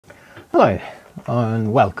Hello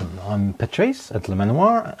and welcome. I'm Patrice at Le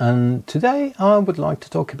Manoir, and today I would like to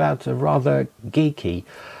talk about a rather geeky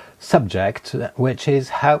subject, which is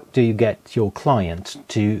how do you get your client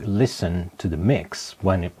to listen to the mix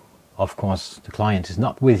when, of course, the client is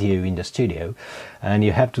not with you in the studio and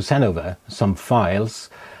you have to send over some files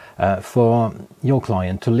for your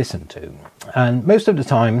client to listen to. And most of the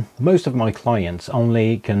time, most of my clients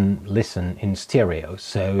only can listen in stereo.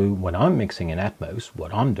 So when I'm mixing in Atmos,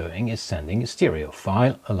 what I'm doing is sending a stereo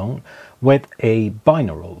file along with a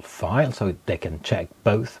binaural file so they can check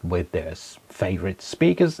both with their favorite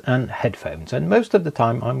speakers and headphones. And most of the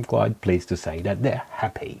time, I'm quite pleased to say that they're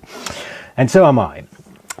happy. And so am I.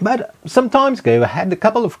 But some time ago, I had a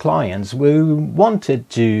couple of clients who wanted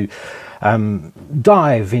to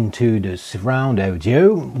dive into the surround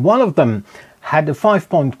audio. One of them had a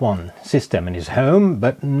 5.1 system in his home,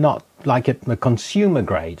 but not like a consumer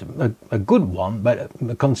grade, a good one, but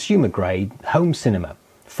a consumer grade home cinema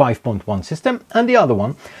 5.1 system. And the other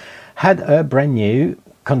one had a brand new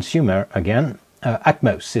consumer, again,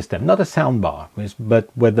 Atmos system, not a soundbar, but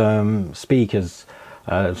with speakers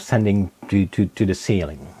sending to the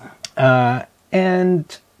ceiling.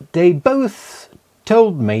 And they both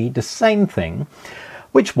told me the same thing,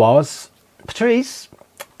 which was, Patrice,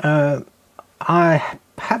 I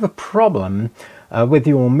have a problem with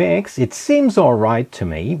your mix. It seems all right to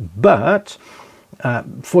me, but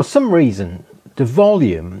for some reason the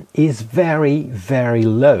volume is very, very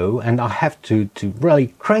low, and I have to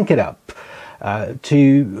really crank it up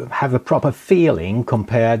to have a proper feeling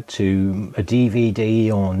compared to a DVD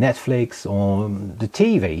or Netflix or the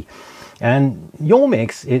TV. And your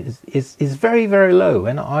mix is very, very low,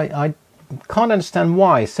 and I can't understand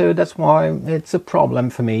why. So that's why it's a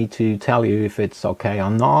problem for me to tell you if it's okay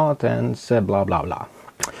or not, and so blah, blah, blah.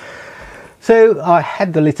 So I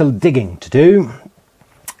had a little digging to do,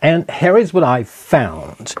 and here is what I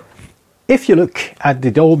found. If you look at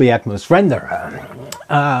the Dolby Atmos renderer,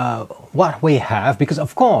 what we have, because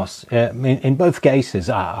of course in both cases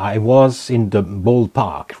I was in the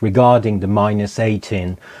ballpark regarding the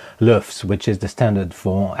 -18 lufs, which is the standard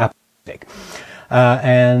for acoustic,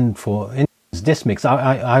 and for this mix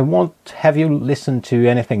I won't have you listen to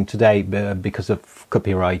anything today because of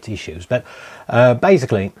copyright issues, but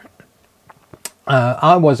basically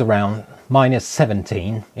I was around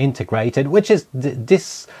 -17 integrated, which is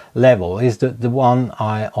this level is the one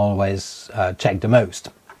I always check the most,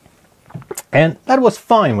 and that was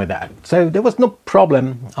fine with that. So there was no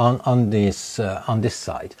problem on this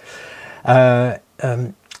side,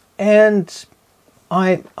 and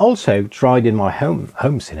I also tried in my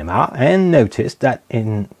home cinema and noticed that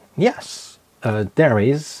there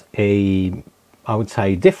is I would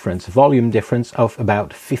say volume difference of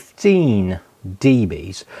about 15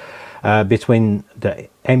 dBs between the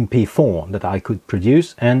MP4 that I could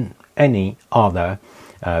produce and any other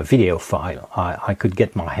video file I could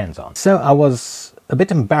get my hands on. So I was a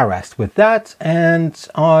bit embarrassed with that, and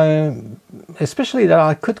especially that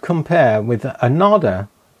I could compare with another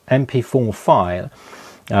MP4 file,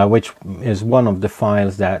 which is one of the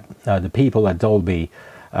files that the people at Dolby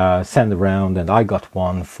send around, and I got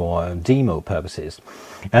one for demo purposes.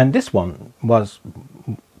 And this one was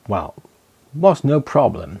no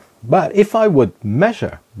problem. But if I would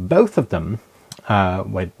measure both of them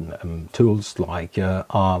with tools like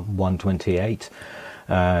R128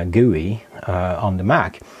 GUI on the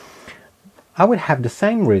Mac, I would have the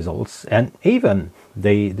same results, and even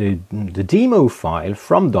the demo file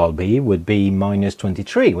from Dolby would be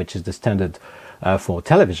 -23, which is the standard for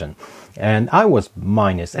television, and I was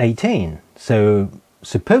 -18. So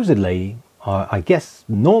supposedly, I guess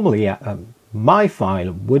normally my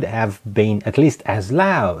file would have been at least as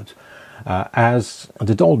loud as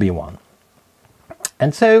the Dolby one.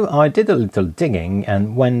 And so I did a little digging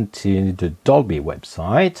and went to the Dolby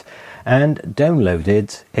website and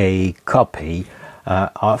downloaded a copy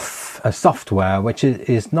of a software which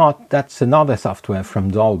that's another software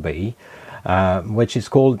from Dolby, which is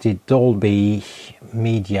called the Dolby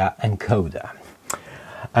Media Encoder.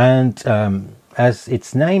 And as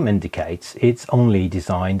its name indicates, it's only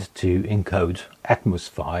designed to encode Atmos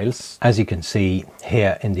files. As you can see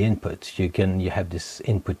here in the input, you have this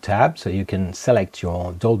input tab, so you can select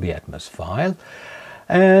your Dolby Atmos file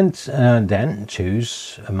and then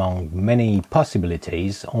choose among many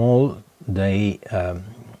possibilities all the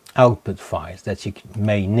output files that you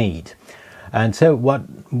may need. And so what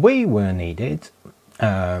we were needed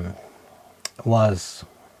was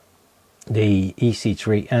the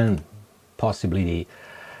EC3 and possibly the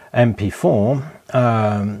MP4,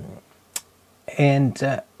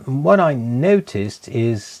 and what I noticed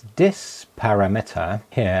is this parameter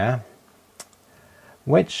here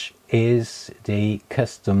which is the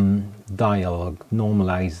custom dialogue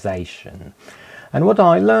normalization. And what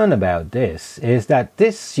I learned about this is that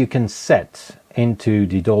this you can set into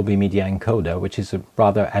the Dolby Media Encoder, which is a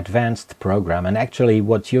rather advanced program. And actually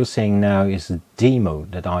what you're seeing now is a demo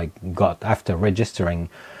that I got after registering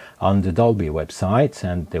on the Dolby website,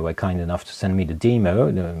 and they were kind enough to send me the demo.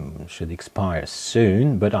 It should expire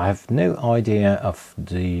soon, but I have no idea of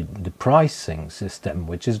the pricing system,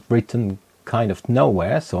 which is written kind of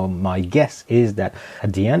nowhere. So my guess is that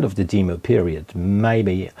at the end of the demo period,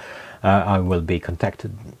 maybe I will be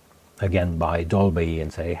contacted again by Dolby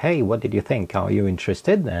and say, hey, what did you think? Are you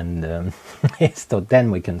interested? And so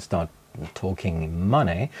then we can start talking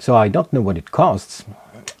money. So I don't know what it costs.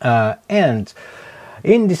 And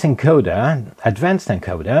in this encoder, advanced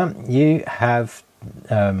encoder, you have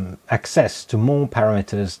access to more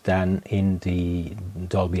parameters than in the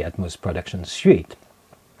Dolby Atmos production suite.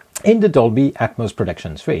 In the Dolby Atmos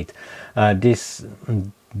production suite, this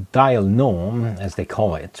dial norm, as they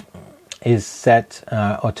call it, is set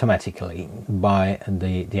automatically by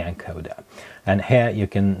the encoder, and here you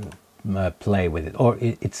can play with it, or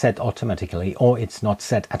it's set automatically, or it's not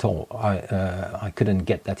set at all. I couldn't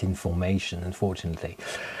get that information, unfortunately.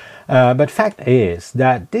 But fact is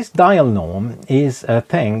that this dial norm is a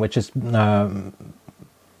thing which is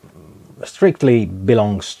strictly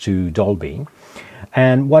belongs to Dolby,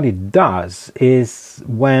 and what it does is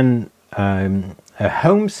when a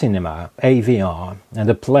home cinema AVR and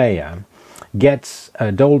a player gets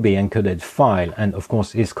a Dolby encoded file, and of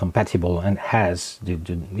course is compatible and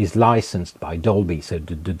is licensed by Dolby, so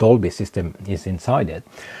the Dolby system is inside it.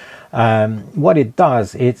 What it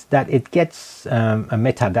does is that it gets a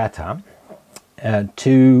metadata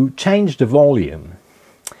to change the volume.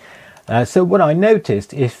 So what I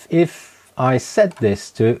noticed, if I set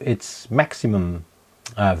this to its maximum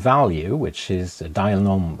value, which is a dial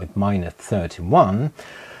norm with -31,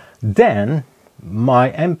 then my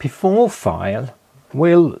MP4 file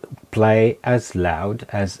will play as loud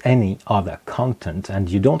as any other content, and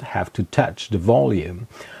you don't have to touch the volume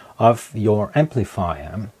of your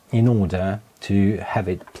amplifier in order to have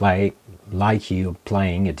it play like you're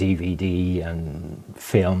playing a DVD and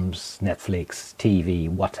films, Netflix, TV,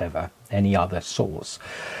 whatever, any other source.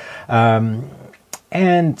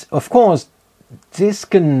 And of course, this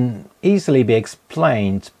can easily be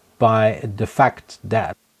explained by the fact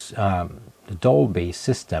that the Dolby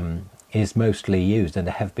system is mostly used, and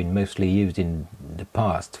have been mostly used in the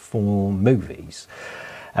past, for movies.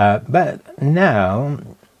 But now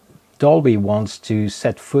Dolby wants to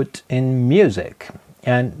set foot in music,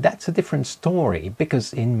 and that's a different story,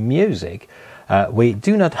 because in music we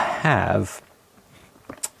do not have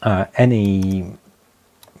any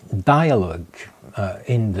dialogue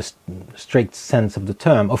in the strict sense of the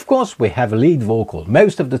term. Of course we have a lead vocal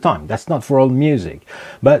most of the time. That's not for all music,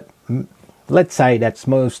 but let's say that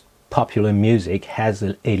most popular music has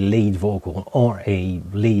a lead vocal or a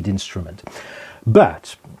lead instrument.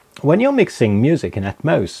 But when you're mixing music in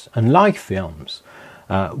Atmos, unlike films,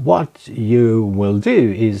 what you will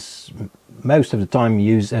do is most of the time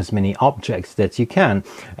use as many objects that you can,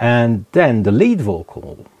 and then the lead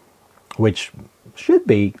vocal, which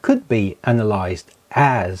could be analyzed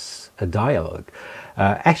as a dialogue,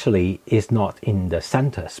 actually is not in the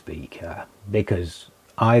center speaker, because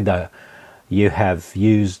either you have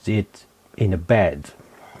used it in a bed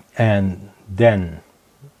and then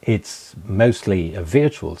it's mostly a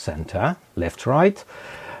virtual center, left, right,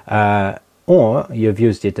 or you've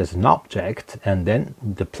used it as an object, and then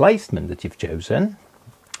the placement that you've chosen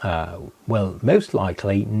will most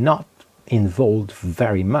likely not involve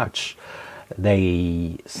very much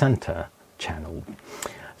the center channel.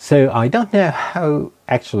 So I don't know how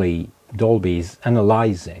actually Dolby is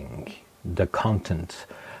analyzing the content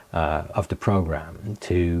of the program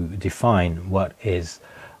to define what is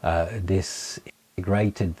this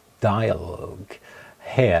integrated dialogue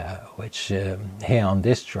here, which here on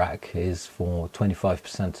this track is for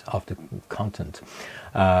 25% of the content,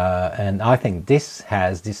 and I think this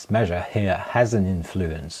measure here has an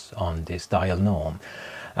influence on this dial norm.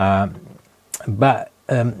 But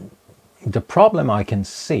the problem I can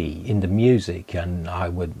see in the music, and I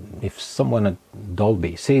would, if someone at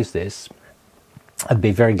Dolby sees this, I'd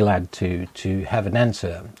be very glad to have an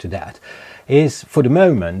answer to that, is for the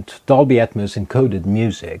moment Dolby Atmos encoded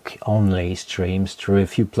music only streams through a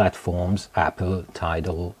few platforms: Apple,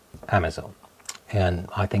 Tidal, Amazon. And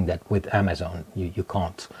I think that with Amazon you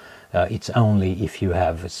can't, it's only if you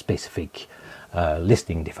have a specific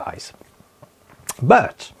listening device.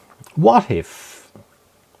 But what if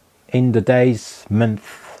in the days,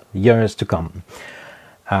 months, years to come,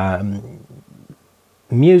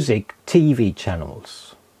 music TV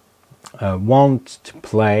channels want to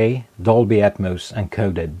play Dolby Atmos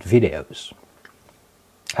encoded videos.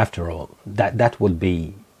 After all, that would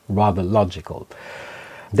be rather logical.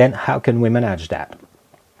 Then how can we manage that?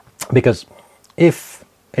 Because if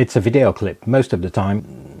it's a video clip, most of the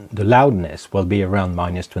time the loudness will be around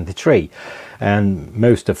 -23, and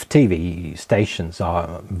most of TV stations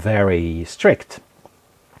are very strict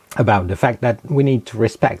about the fact that we need to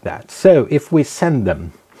respect that. So if we send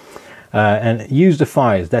them and use the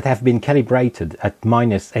files that have been calibrated at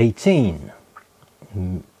 -18,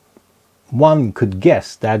 one could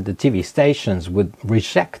guess that the TV stations would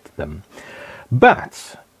reject them.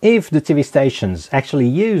 But if the TV stations actually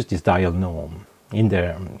use this dial norm in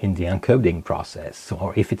the encoding process,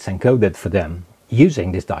 or if it's encoded for them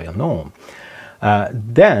using this dial norm,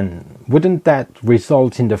 then wouldn't that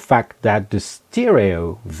result in the fact that the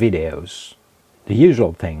stereo videos, the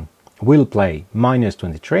usual thing, will play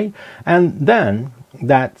 -23, and then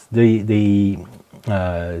that the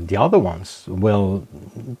other ones will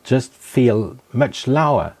just feel much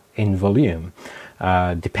lower in volume,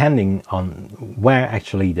 depending on where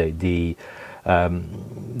actually the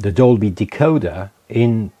Dolby decoder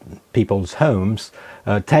in people's homes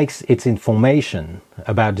takes its information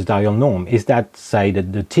about the dial norm. Is that, say,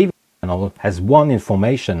 that the TV channel has one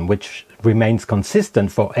information which remains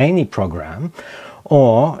consistent for any program,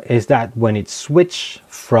 or is that when it switches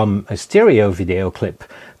from a stereo video clip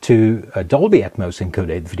to a Dolby Atmos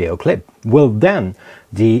encoded video clip, will then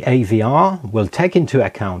the AVR will take into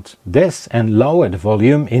account this and lower the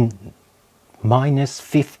volume in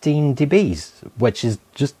 -15 dBs, which is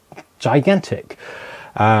just gigantic.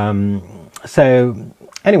 So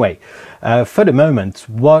anyway, for the moment,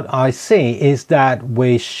 what I see is that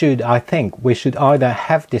I think we should either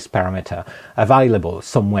have this parameter available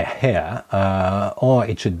somewhere here, or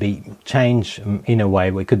it should be changed in a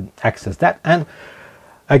way we could access that. And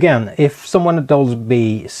again, if someone at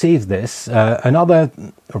Dolby sees this, another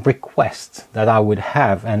request that I would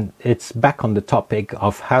have, and it's back on the topic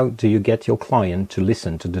of how do you get your client to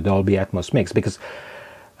listen to the Dolby Atmos mix, because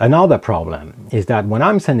another problem is that when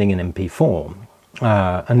I'm sending an MP4,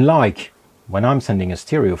 unlike when I'm sending a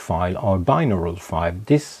stereo file or binaural file,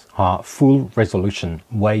 these are full resolution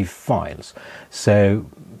wave files, so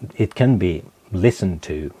it can be listened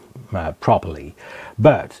to properly.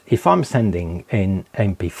 But if I'm sending in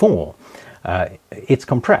MP4, it's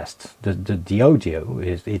compressed. The audio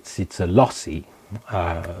it's a lossy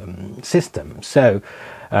system. So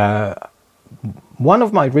one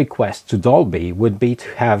of my requests to Dolby would be to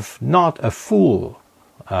have not a full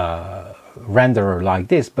renderer like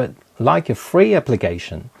this, but like a free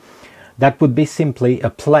application that would be simply a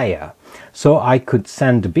player. So I could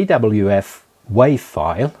send the BWF wave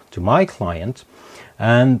file to my client,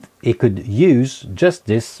 and it could use just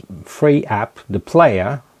this free app, the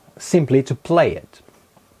player, simply to play it,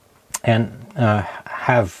 and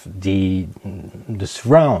have the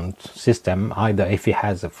surround system, either if it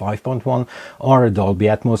has a 5.1 or a Dolby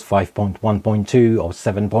Atmos 5.1.2 or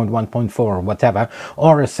 7.1.4 or whatever,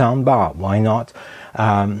 or a soundbar, why not,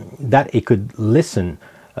 that it could listen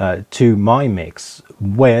to my mix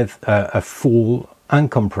with a full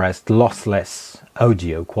uncompressed lossless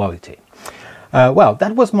audio quality. Well,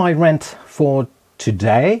 that was my rant for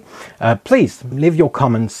today. Please leave your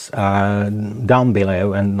comments down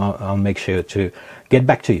below, and I'll make sure to get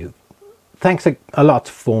back to you. Thanks a lot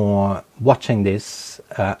for watching this,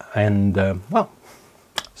 and well,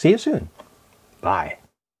 see you soon. Bye.